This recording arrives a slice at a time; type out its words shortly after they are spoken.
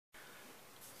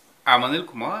I'm Anil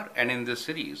Kumar, and in this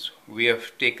series, we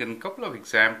have taken a couple of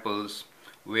examples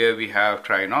where we have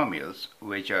trinomials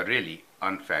which are really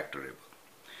unfactorable.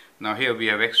 Now, here we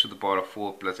have x to the power of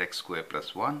 4 plus x squared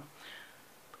plus 1.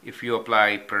 If you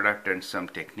apply product and sum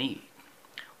technique,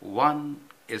 1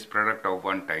 is product of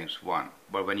 1 times 1,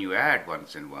 but when you add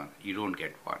 1s in 1, you don't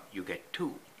get 1, you get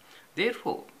 2.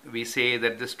 Therefore, we say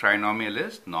that this trinomial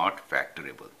is not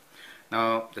factorable.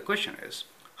 Now, the question is,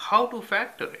 how to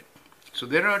factor it? So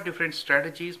there are different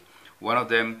strategies. One of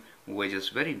them, which is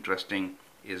very interesting,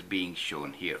 is being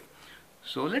shown here.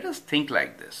 So let us think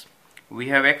like this. We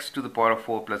have x to the power of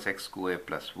 4 plus x squared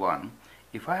plus 1.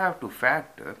 If I have to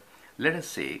factor, let us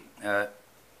say,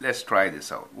 let's try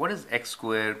this out. What is x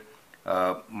squared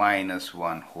minus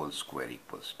 1 whole square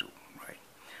equals to, right?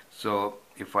 So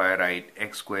if I write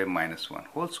x squared minus 1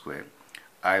 whole square,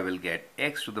 I will get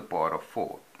x to the power of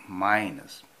 4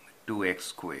 minus 2x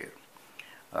squared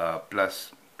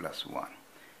plus 1.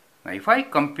 Now if I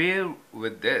compare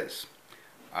with this,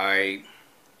 I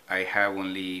have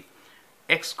only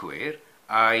x squared.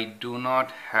 I do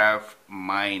not have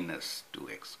minus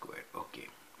 2x squared. Okay.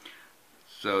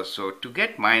 So to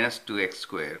get minus 2x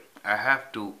squared, I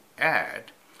have to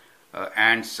add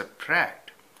and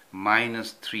subtract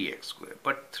minus 3x squared.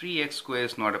 But 3x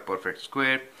squared is not a perfect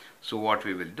square. So what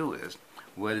we will do is,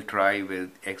 we'll try with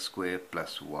x squared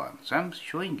plus 1. So I'm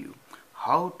showing you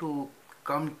how to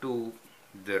come to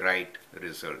the right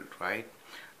result, right?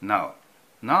 Now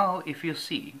if you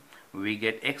see, we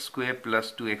get x squared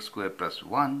plus 2x squared plus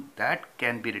 1. That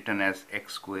can be written as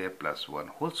x squared plus 1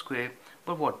 whole square.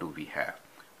 But what do we have?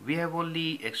 We have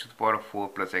only x to the power of 4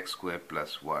 plus x squared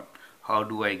plus 1. How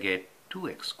do I get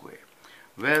 2x squared?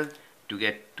 Well, to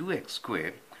get 2x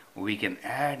squared, we can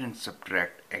add and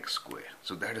subtract x squared.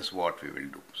 So that is what we will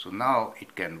do. So now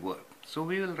it can work. So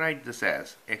we will write this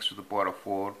as x to the power of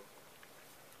 4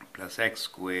 plus x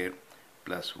squared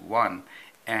plus 1,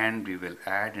 and we will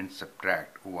add and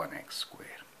subtract 1x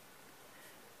squared.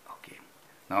 Okay.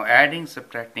 Now adding,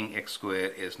 subtracting x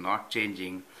squared is not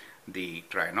changing the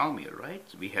trinomial, right?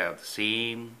 So we have the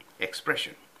same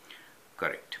expression.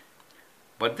 Correct.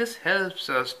 But this helps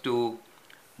us to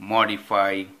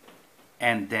modify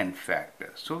and then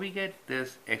factor. So we get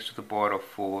this x to the power of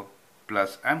 4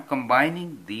 plus, I'm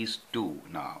combining these two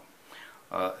now.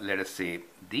 Let us say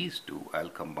these two I'll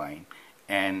combine,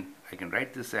 and I can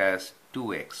write this as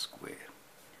 2x squared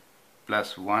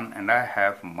plus 1, and I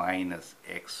have minus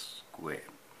x squared.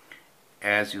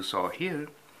 As you saw here,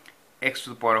 x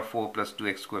to the power of 4 plus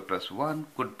 2x squared plus 1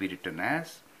 could be written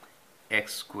as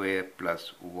x squared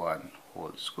plus 1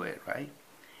 whole square, right?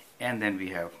 And then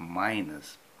we have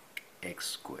minus x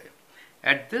squared.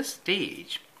 At this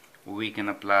stage, we can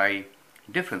apply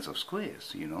difference of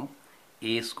squares.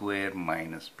 A squared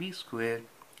minus b squared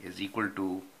is equal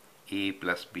to a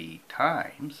plus b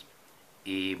times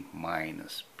a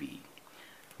minus b.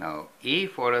 Now a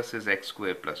for us is x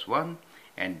squared plus 1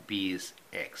 and b is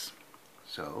x.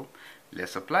 So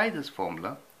let's apply this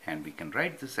formula, and we can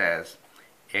write this as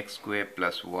x squared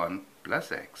plus 1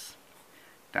 plus x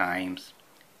times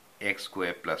x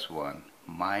squared plus 1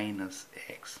 minus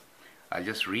x. I'll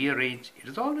just rearrange. It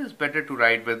is always better to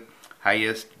write with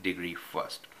highest degree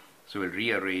first. So we'll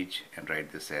rearrange and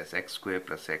write this as x squared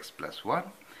plus x plus 1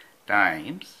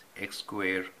 times x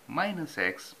squared minus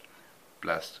x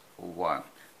plus 1.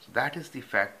 So that is the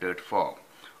factored form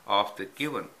of the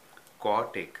given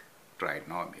quartic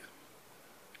trinomial.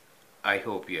 I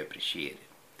hope you appreciate it.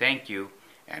 Thank you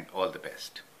and all the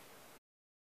best.